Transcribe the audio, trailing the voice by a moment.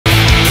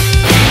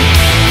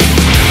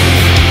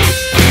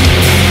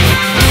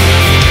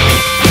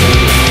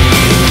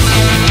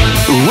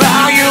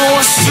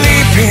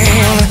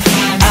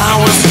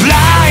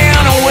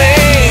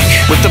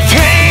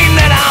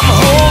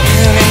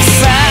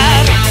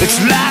It's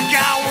like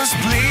I was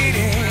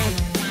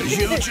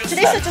bleeding.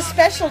 Today's such a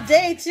special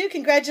day, too.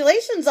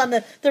 Congratulations on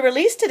the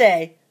release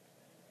today.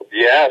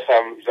 Yes,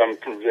 I'm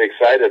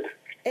excited.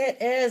 It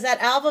is.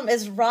 That album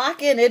is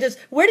rocking. It is.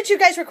 Where did you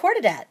guys record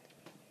it at?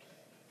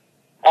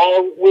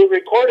 We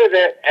recorded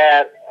it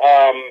at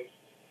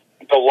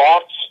the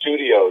Loft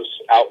Studios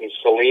out in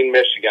Saline,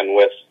 Michigan,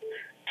 with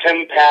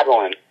Tim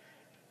Padlin.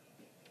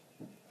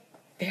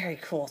 Very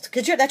cool.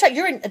 Because that's right.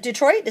 You're in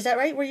Detroit. Is that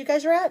right? Where you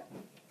guys are at?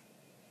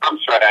 I'm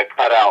sorry, I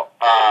cut out.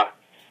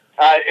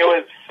 It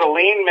was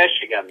Saline,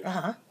 Michigan,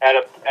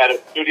 at a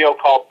studio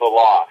called The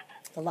Loft.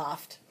 The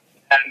Loft.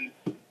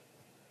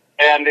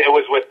 And it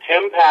was with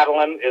Tim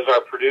Padlin is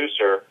our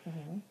producer,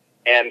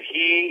 and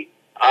he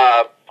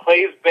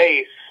plays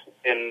bass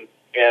and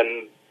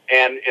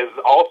is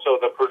also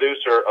the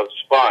producer of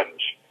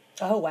Sponge.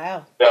 Oh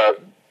wow!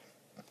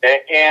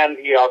 And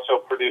he also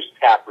produced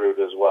Taproot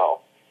as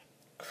well.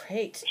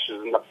 Great. Which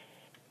is a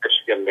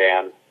Michigan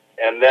band.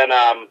 And then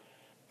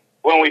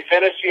when we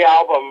finished the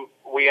album,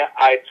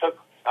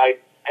 I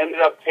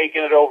ended up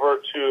taking it over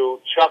to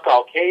Chuck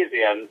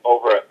Alkazian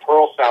over at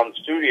Pearl Sound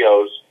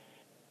Studios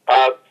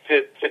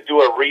to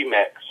do a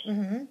remix.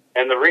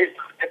 And the reason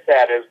I did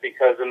that is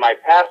because in my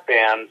past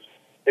bands,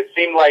 it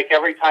seemed like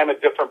every time a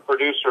different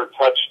producer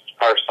touched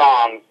our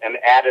songs and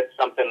added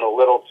something a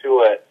little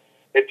to it,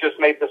 it just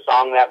made the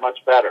song that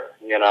much better,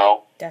 you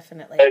know?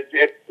 Definitely.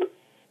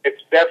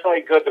 It's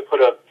definitely good to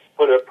put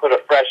a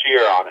fresh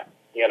ear on it,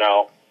 you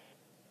know?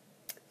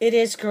 It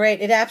is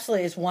great. It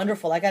absolutely is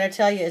wonderful. I got to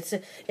tell you,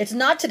 it's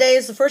Not Today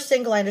is the first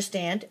single, I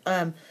understand,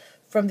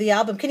 from the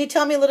album. Can you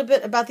tell me a little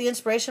bit about the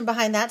inspiration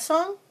behind that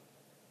song?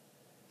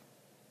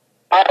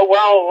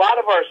 Well, a lot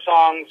of our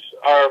songs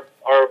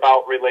are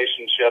about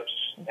relationships,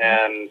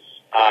 and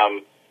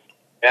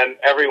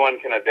everyone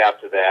can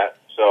adapt to that.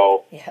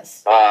 So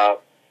yes,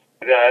 that's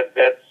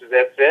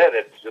it.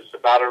 It's just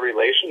about a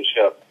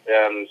relationship,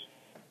 and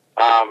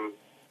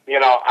you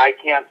know, I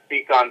can't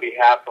speak on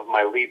behalf of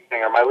my lead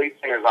singer. My lead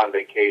singer's on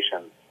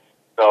vacation,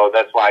 so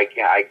that's why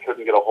I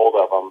couldn't get a hold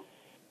of him.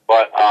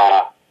 But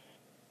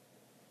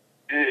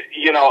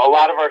you know, a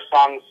lot of our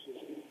songs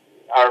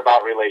are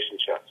about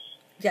relationships.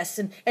 Yes,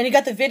 and you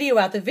got the video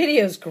out. The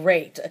video's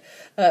great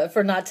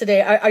for Not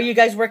Today. Are you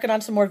guys working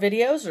on some more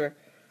videos, or?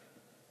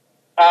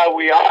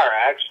 We are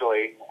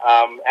actually.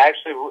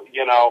 Actually,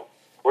 you know,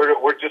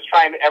 we're just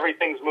trying.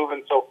 Everything's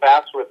moving so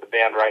fast with the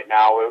band right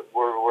now.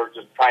 We're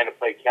just trying to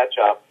play catch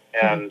up,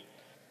 and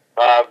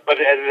but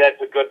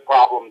that's a good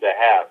problem to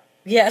have.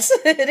 Yes,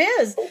 it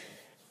is.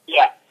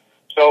 Yeah.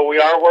 So we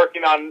are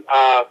working on.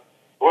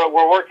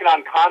 We're working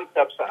on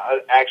concepts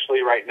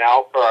actually right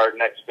now for our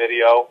next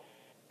video.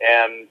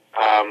 And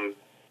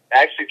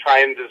actually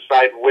trying to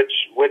decide which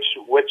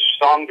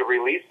song to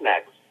release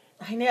next.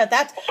 I know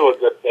that's also a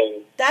good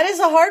thing. That is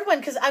a hard one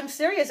because I'm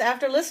serious.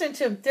 After listening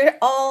to them, they're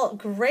all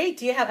great.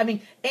 Do you have? I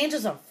mean,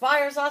 Angels on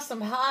Fire is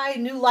awesome. High,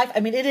 New Life.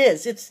 I mean, it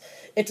is.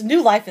 It's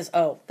New Life is.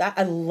 Oh, that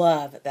I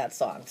love that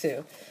song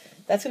too.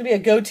 That's going to be a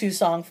go-to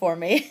song for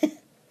me.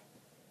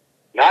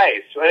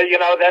 Nice. Well, you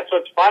know, that's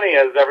what's funny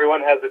is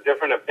everyone has a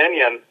different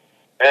opinion.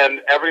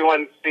 And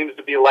everyone seems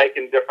to be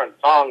liking different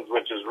songs,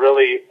 which is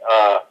really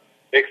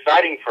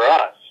exciting for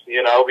us,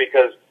 you know,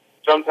 because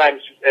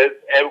sometimes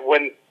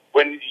when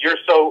you're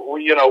so,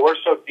 you know, we're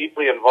so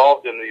deeply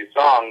involved in these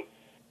songs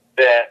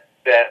that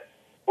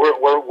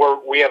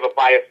we have a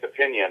biased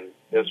opinion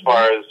as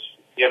far as,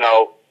 you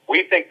know,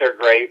 we think they're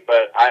great,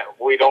 but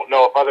we don't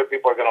know if other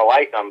people are going to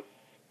like them.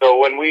 So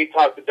when we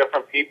talk to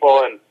different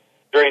people and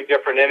during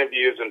different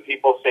interviews and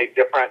people say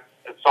different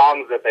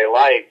songs that they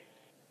like,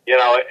 you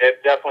know,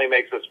 it definitely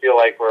makes us feel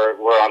like we're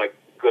on a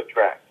good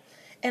track.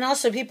 And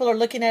also, people are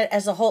looking at it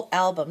as a whole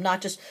album,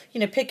 not just,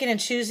 you know, picking and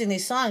choosing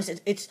these songs.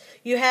 It's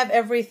you have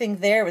everything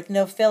there with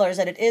no fillers,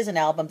 and it is an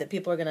album that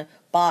people are going to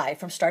buy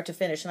from start to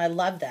finish. And I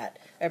love that.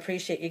 I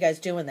appreciate you guys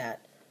doing that.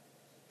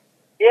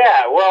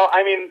 Yeah, well,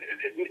 I mean,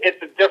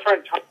 it's a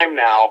different time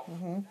now.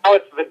 Now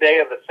it's the day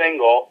of the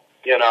single,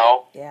 you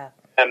know. Yeah.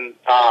 And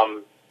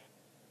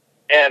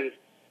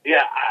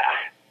yeah,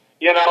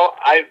 you know,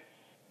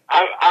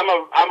 I'm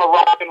a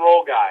rock and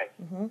roll guy,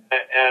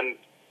 and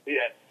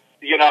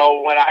you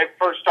know, when I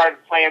first started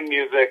playing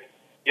music,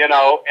 you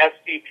know,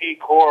 SDP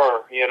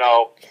Core, you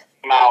know,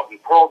 came out,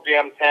 and Pearl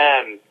Jam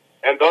 10,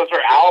 and those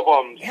are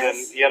albums, and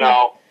you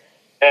know,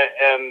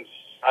 and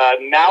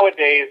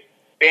nowadays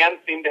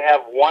bands seem to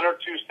have one or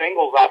two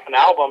singles off an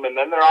album, and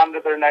then they're on to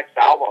their next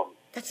album.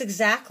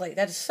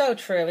 That is so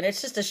true, and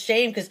it's just a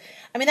shame because,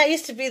 I mean, that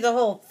used to be the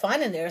whole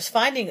fun in there, is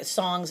finding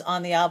songs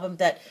on the album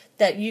that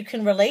you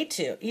can relate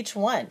to, each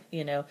one,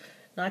 you know,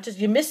 not just,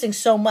 you're missing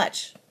so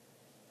much.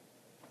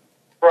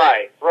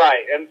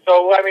 Right, and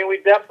so, I mean,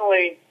 we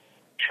definitely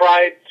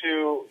tried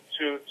to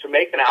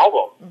make an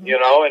album, you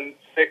know, and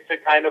stick to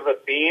kind of a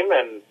theme,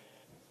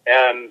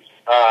 and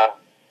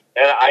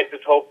I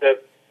just hope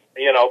that,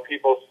 you know,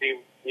 people see,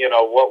 you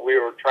know, what we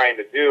were trying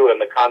to do and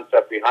the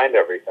concept behind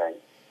everything.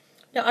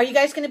 Now, are you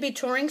guys going to be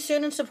touring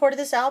soon in support of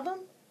this album?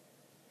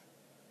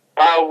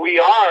 We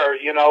are.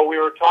 We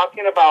were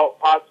talking about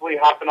possibly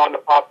hopping on the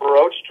Papa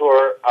Roach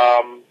tour,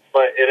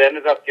 but it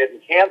ended up getting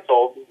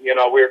canceled. We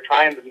were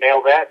trying to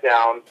nail that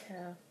down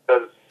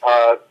because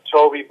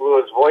Toby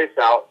blew his voice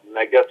out, and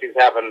I guess he's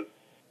having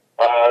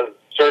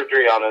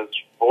surgery on his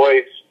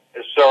voice.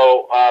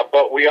 So,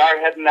 but we are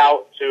heading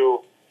out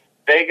to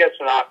Vegas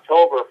in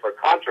October for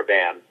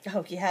Contraband.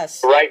 Oh,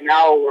 yes. Right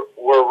now,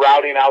 we're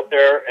routing out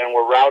there, and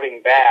we're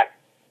routing back.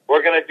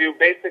 We're going to do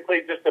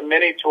basically just a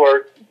mini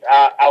tour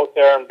out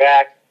there and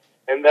back,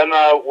 and then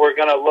we're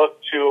going to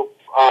look to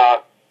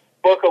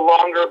book a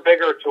longer,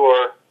 bigger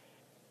tour,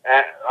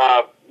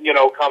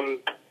 come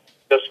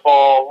this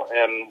fall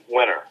and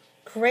winter.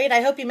 Great.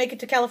 I hope you make it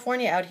to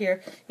California out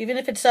here. Even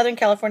if it's Southern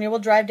California, we'll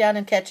drive down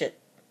and catch it.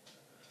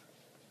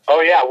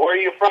 Oh, yeah. Where are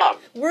you from?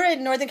 We're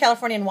in Northern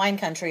California and wine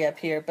country up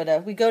here,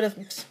 but we go to,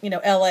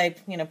 L.A.,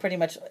 pretty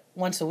much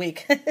once a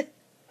week.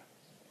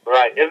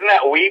 Right. Isn't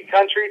that weed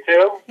country,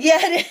 too? Yeah,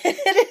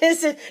 it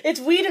is. It's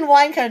weed and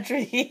wine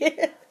country.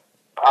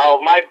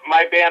 Oh,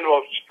 my band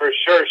will for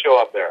sure show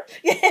up there.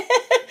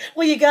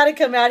 Well, you got to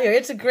come out here.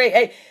 It's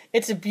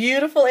a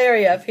beautiful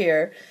area up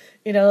here.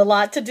 A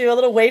lot to do, a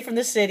little away from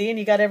the city, and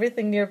you got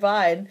everything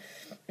nearby.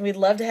 And we'd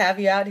love to have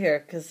you out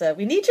here because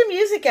we need your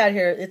music out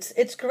here.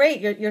 It's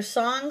great. Your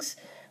songs,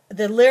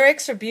 the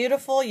lyrics are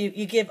beautiful.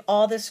 You give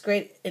all this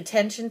great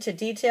attention to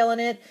detail in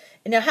it.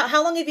 And now,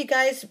 how long have you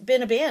guys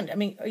been a band? I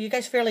mean, are you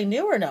guys fairly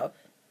new or no?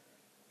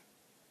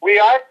 We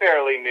are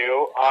fairly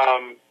new.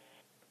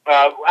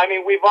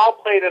 We've all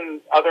played in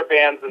other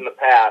bands in the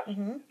past.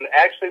 Mm-hmm. And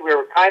actually, we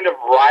were kind of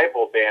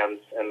rival bands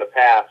in the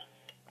past.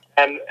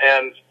 And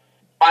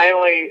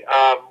finally,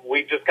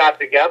 we just got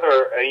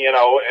together,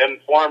 and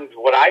formed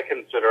what I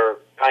consider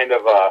kind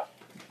of a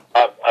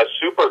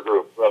super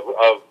group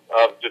of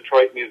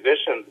Detroit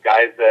musicians,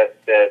 guys that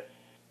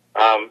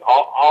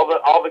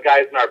all the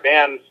guys in our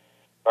bands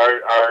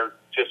are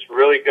just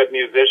really good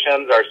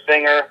musicians. Our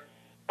singer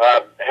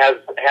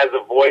has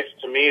a voice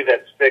to me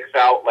that sticks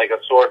out like a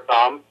sore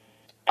thumb.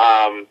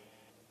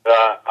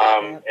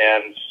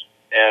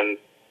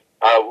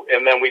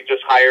 And then we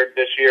just hired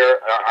this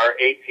year our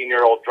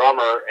 18-year-old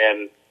drummer,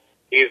 and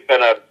he's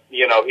been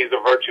he's a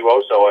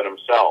virtuoso in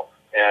himself,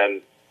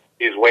 and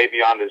he's way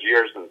beyond his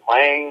years in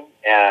playing,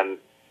 and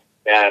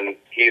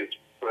he's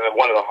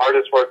one of the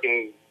hardest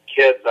working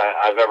kids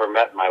I've ever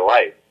met in my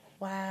life.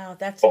 Wow,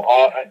 that's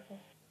all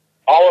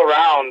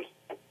around.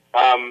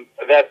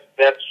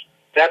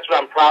 That's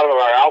what I'm proud of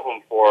our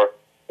album for,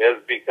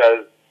 is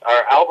because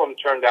our album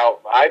turned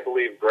out, I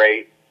believe,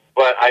 great.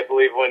 But I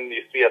believe when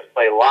you see us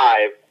play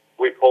live,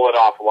 we pull it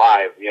off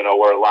live.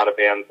 Where a lot of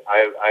bands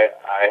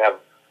I have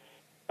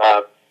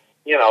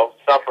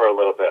suffer a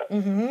little bit.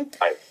 Mm-hmm.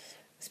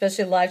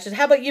 Especially live.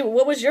 How about you?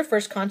 What was your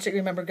first concert you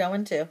remember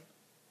going to?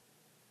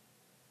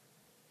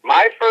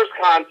 My first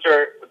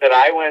concert that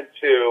I went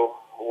to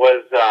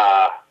was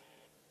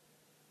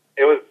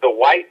it was the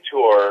White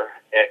Tour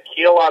at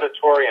Kiel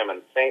Auditorium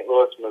in St.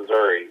 Louis,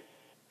 Missouri,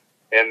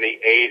 in the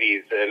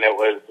 '80s, and it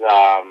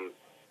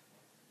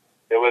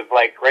was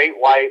like Great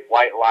White,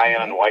 White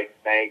Lion, and White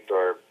Snake,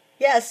 or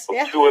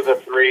two of the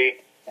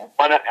three. Yeah.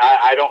 One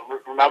I don't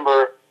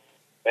remember.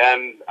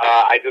 And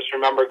I just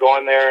remember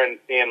going there and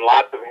seeing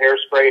lots of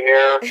Hairspray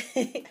hair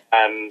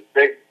and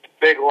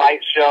big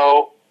light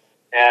show.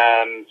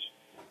 And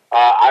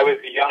I was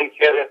a young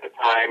kid at the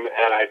time,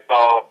 and I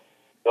saw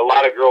a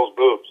lot of girls'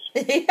 boobs.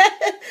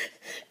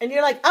 And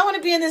you're like, I want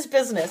to be in this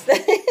business.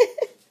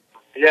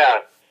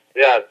 Yeah.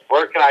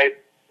 Where can I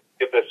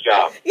get this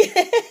job?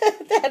 Yeah,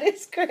 that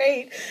is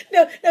great.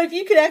 No, if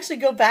you could actually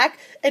go back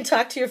and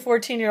talk to your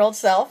 14-year-old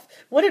self,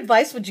 what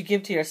advice would you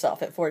give to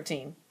yourself at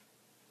 14?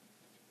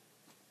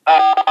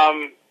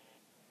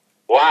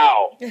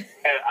 Wow.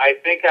 I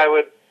think I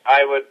would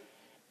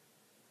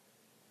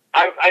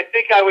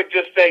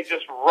just say,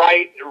 just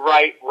write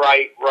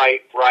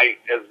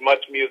as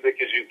much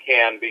music as you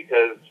can,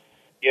 because,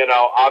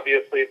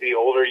 obviously the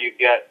older you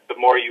get, the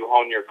more you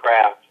hone your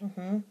craft.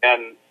 Mm-hmm.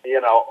 And,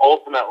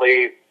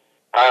 ultimately,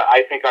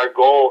 I think our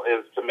goal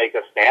is to make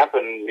a stamp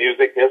in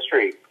music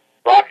history,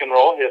 rock and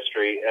roll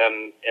history.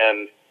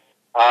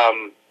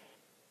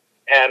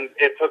 And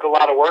it took a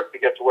lot of work to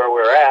get to where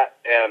we're at.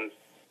 And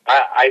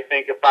I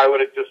think if I would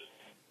have just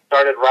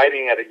started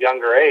writing at a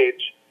younger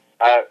age,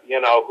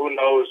 who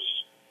knows,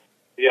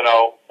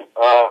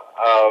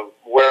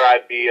 where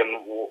I'd be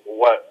and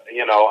what,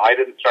 I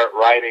didn't start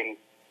writing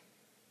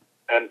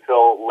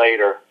until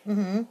later.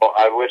 Mm-hmm. Well,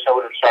 I wish I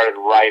would have started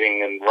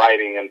writing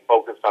and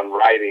focused on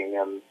writing,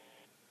 and,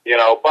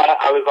 but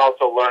I was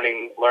also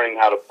learning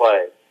how to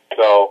play.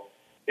 So,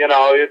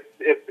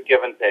 it's a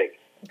give and take.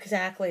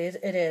 Exactly,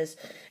 it is.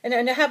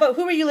 And how about,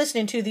 who are you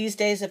listening to these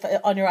days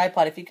on your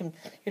iPod? If you can,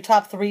 your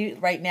top 3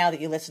 right now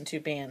that you listen to,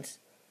 bands.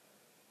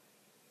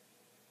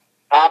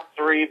 Top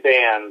 3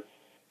 bands.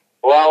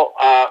 Well,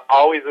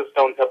 always a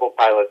Stone Temple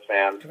Pilots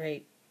fan.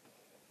 Great.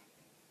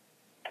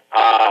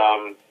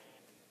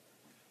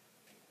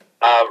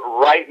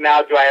 Right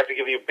now, do I have to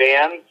give you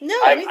bands? No,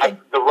 anything.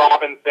 The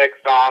Robin Thicke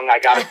song, I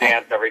gotta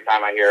dance every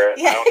time I hear it.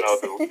 Yes. I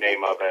don't know the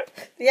name of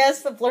it.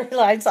 Yes, the blurred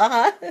lines,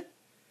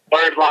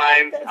 Blurred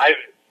Lines.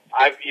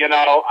 I've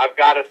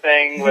got a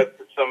thing with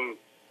some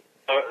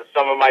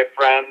of my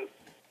friends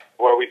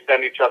where we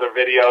send each other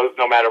videos,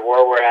 no matter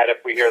where we're at.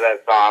 If we hear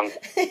that song,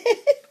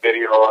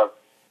 video of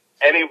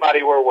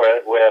anybody we're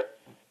with,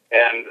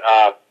 and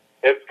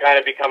it's kind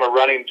of become a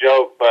running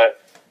joke. But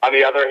on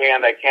the other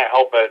hand, I can't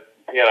help it.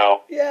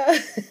 Yeah. A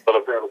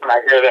little bit when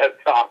I hear that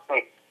song.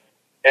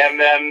 And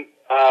then,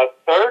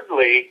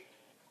 thirdly,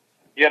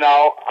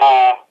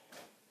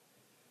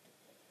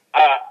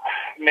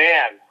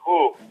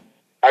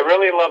 I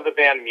really love the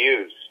band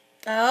Muse.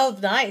 Oh,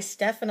 nice.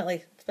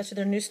 Definitely. Especially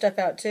their new stuff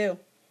out, too.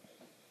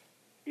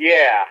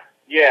 Yeah.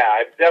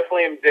 I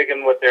definitely am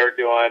digging what they're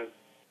doing.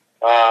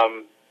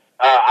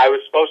 I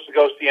was supposed to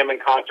go see them in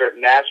concert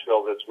in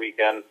Nashville this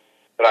weekend,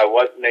 but I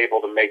wasn't able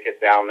to make it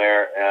down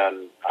there.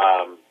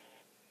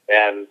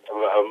 And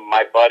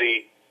my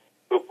buddy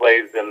who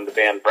plays in the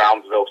band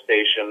Brownsville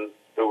Station,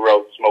 who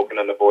wrote "Smoking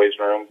in the Boys'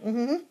 Room,"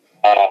 I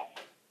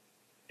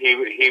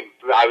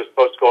was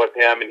supposed to go with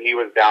him, and he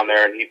was down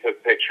there, and he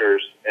took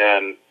pictures,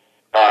 and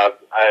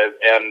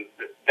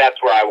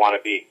that's where I want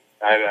to be.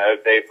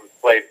 They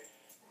played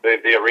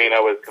the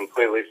arena was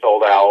completely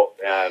sold out,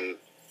 and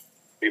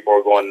people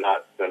were going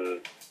nuts,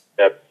 and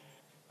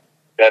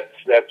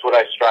that's what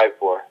I strive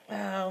for.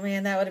 Oh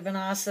man, that would have been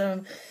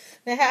awesome.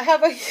 Now, how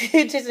about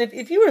you, Jason?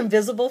 If you were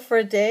invisible for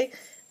a day,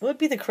 what would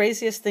be the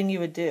craziest thing you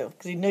would do?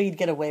 Because you know you'd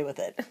get away with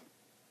it.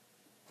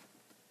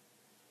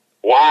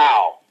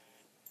 Wow,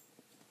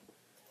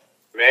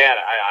 man,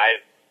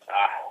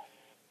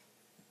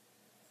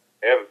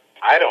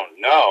 I don't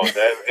know.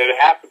 It'd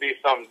have to be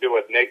something to do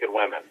with naked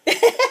women.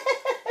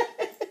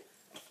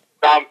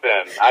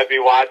 Something. I'd be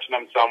watching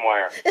them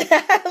somewhere.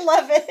 I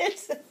love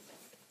it.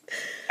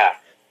 Yeah,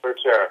 for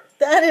sure.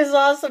 That is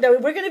awesome. Now,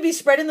 we're going to be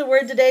spreading the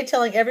word today,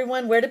 telling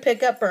everyone where to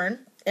pick up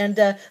Burn. And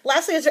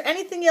lastly, is there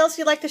anything else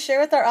you'd like to share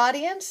with our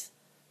audience?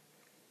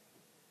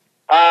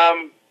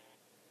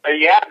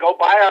 Yeah, go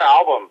buy our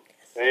album,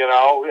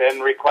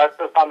 and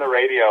request us on the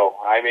radio.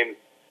 I mean,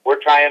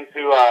 we're trying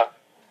to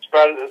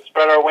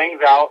spread our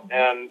wings out,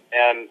 and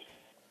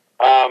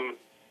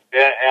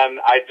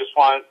I just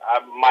want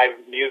my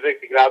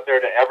music to get out there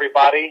to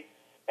everybody,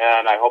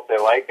 and I hope they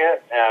like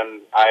it,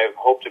 and I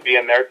hope to be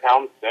in their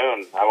town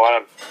soon.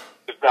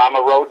 I'm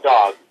a road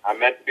dog. I'm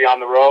meant to be on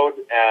the road,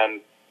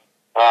 and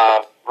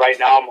right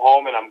now I'm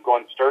home, and I'm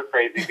going stir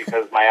crazy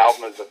because my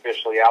album is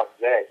officially out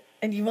today.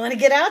 And you want to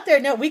get out there.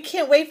 No, we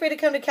can't wait for you to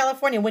come to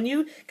California. When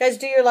you guys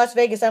do your Las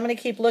Vegas, I'm going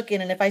to keep looking,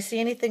 and if I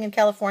see anything in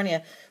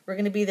California, we're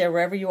going to be there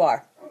wherever you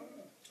are.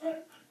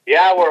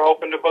 Yeah, we're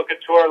hoping to book a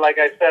tour. Like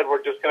I said,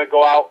 we're just going to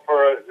go out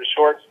for a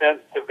short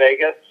stint to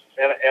Vegas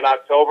in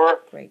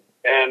October. Great.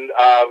 And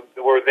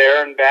we're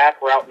there and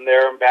back. We're out and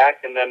there and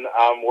back, and then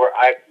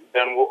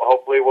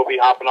hopefully we'll be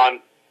hopping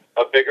on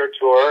a bigger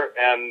tour,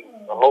 and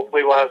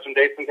hopefully we'll have some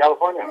dates in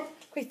California.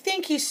 Great.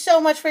 Thank you so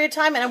much for your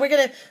time, and we're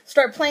going to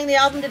start playing the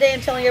album today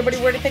and telling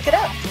everybody where to pick it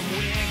up.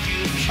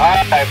 All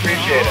right, I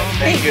appreciate it.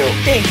 Thank you.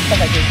 Thanks.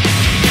 Bye-bye.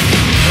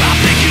 I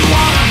think you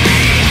wanna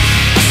be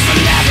a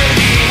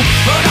celebrity,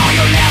 but all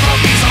you'll never